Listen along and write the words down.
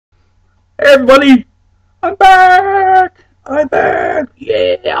Hey everybody, I'm back! I'm back!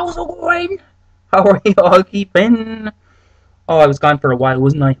 Yeah, how's it going? How are you all keeping? Oh, I was gone for a while,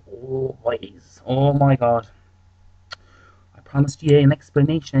 wasn't I? Oh, boys. Oh my god. I promised you an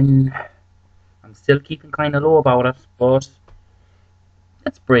explanation. I'm still keeping kind of low about it, but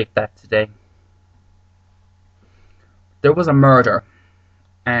let's break that today. There was a murder,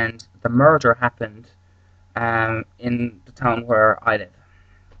 and the murder happened in the town where I live.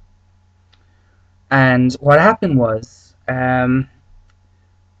 And what happened was, now,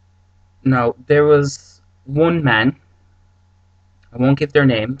 there was one man, I won't give their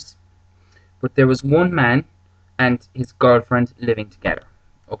names, but there was one man and his girlfriend living together.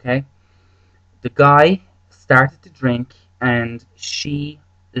 Okay? The guy started to drink and she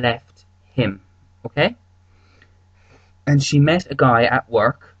left him. Okay? And she met a guy at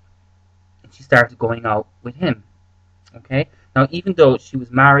work and she started going out with him. Okay? Now, even though she was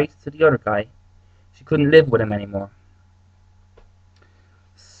married to the other guy, she couldn't live with him anymore.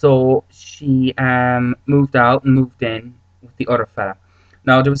 So she moved out and moved in with the other fella.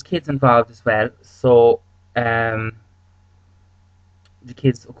 Now, there was kids involved as well, so um, the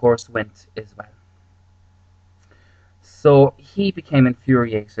kids, of course, went as well. So he became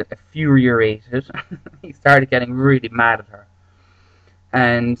infuriated. He started getting really mad at her,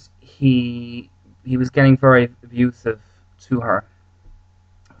 and he was getting very abusive to her,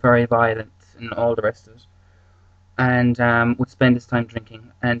 very violent, and all the rest of it. And would spend his time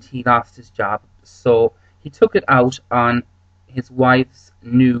drinking, and he lost his job. So he took it out on his wife's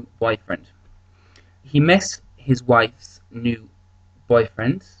new boyfriend. He met his wife's new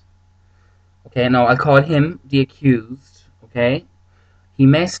boyfriend. Okay, now I'll call him the accused. Okay, he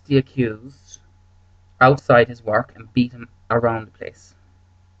met the accused outside his work and beat him around the place.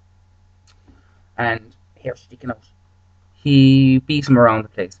 And hair sticking out. He beat him around the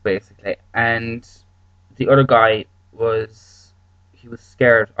place basically, and the other guy was he was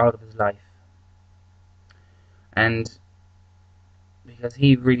scared out of his life, and because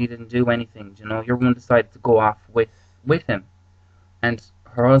he really didn't do anything, your one decided to go off with him, and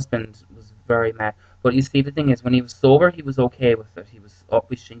her husband was very mad. But you see, the thing is, when he was sober, he was okay with it. He was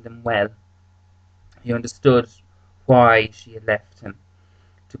wishing them well. He understood why she had left him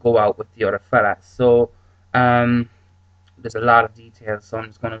to go out with the other fella. So um, there's a lot of details, so I'm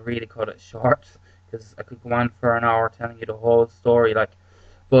just going to really cut it short because I could go on for an hour telling you the whole story.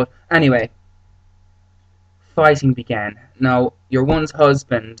 But anyway, fighting began. Now, your one's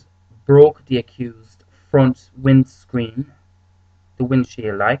husband broke the accused front windscreen, the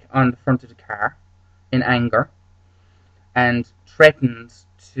windshield, on the front of the car, in anger, and threatened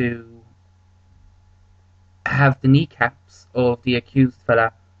to have the kneecaps of the accused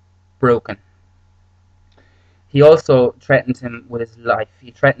fella broken. He also threatened him with his life.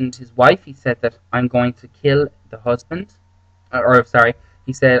 He threatened his wife. He said that I'm going to kill the husband. Or, sorry,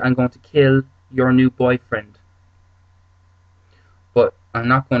 he said, I'm going to kill your new boyfriend. But I'm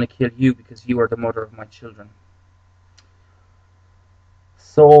not going to kill you because you are the mother of my children.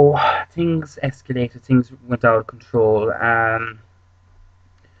 So things escalated. Things went out of control. And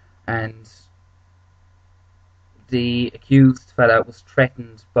the accused fella was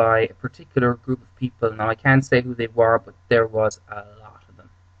threatened by a particular group of people. Now, I can't say who they were, but there was a lot of them.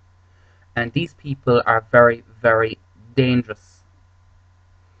 And these people are very, very dangerous.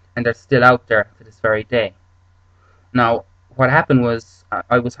 And they're still out there to this very day. Now, what happened was,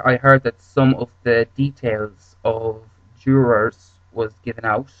 I heard that some of the details of jurors was given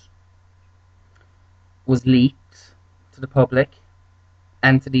out, was leaked to the public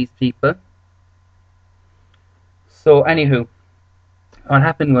and to these people. So, anywho, what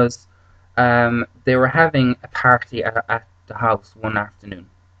happened was they were having a party at the house one afternoon,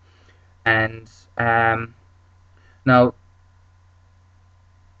 and now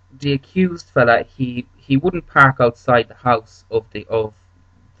the accused fella he wouldn't park outside the house of the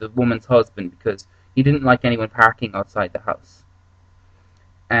woman's husband because he didn't like anyone parking outside the house,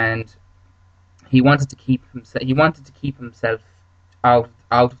 and he wanted to keep himself out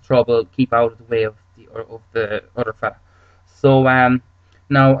of trouble, keep out of the way of the other fella. So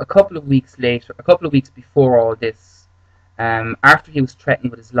now a couple of weeks before all this, after he was threatened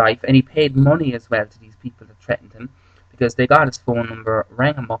with his life, and he paid money as well to these people that threatened him, because they got his phone number,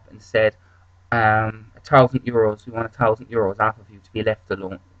 rang him up, and said, €1,000, we want €1,000 off of you to be left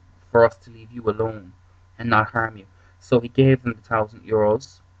alone, for us to leave you alone and not harm you. So he gave them the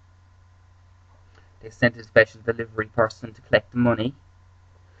 €1,000. They sent a special delivery person to collect the money,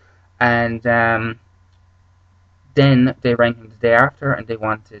 and then they rang him the day after, and they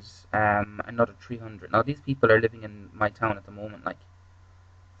wanted another 300. Now these people are living in my town at the moment,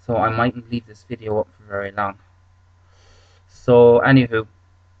 so I mightn't leave this video up for very long. So, anywho,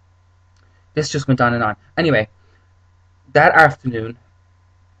 this just went on and on. Anyway, that afternoon,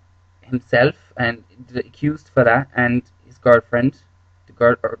 himself and the accused fella and his girlfriend,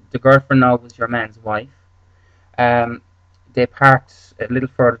 the girlfriend now was your man's wife. Um, they parked a little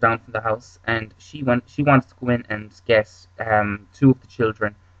further down from the house, and she wanted to go in and get two of the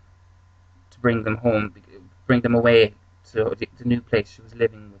children to bring them home, bring them away to the new place she was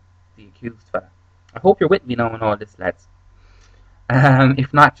living with the accused fella. I hope you're with me now on all this, lads.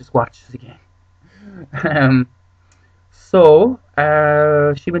 If not, just watch it again. Um, so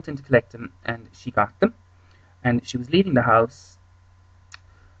she went in to collect them, and she got them, and she was leaving the house,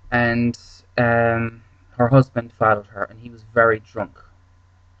 and her husband followed her, and he was very drunk,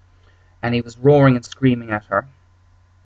 and he was roaring and screaming at her,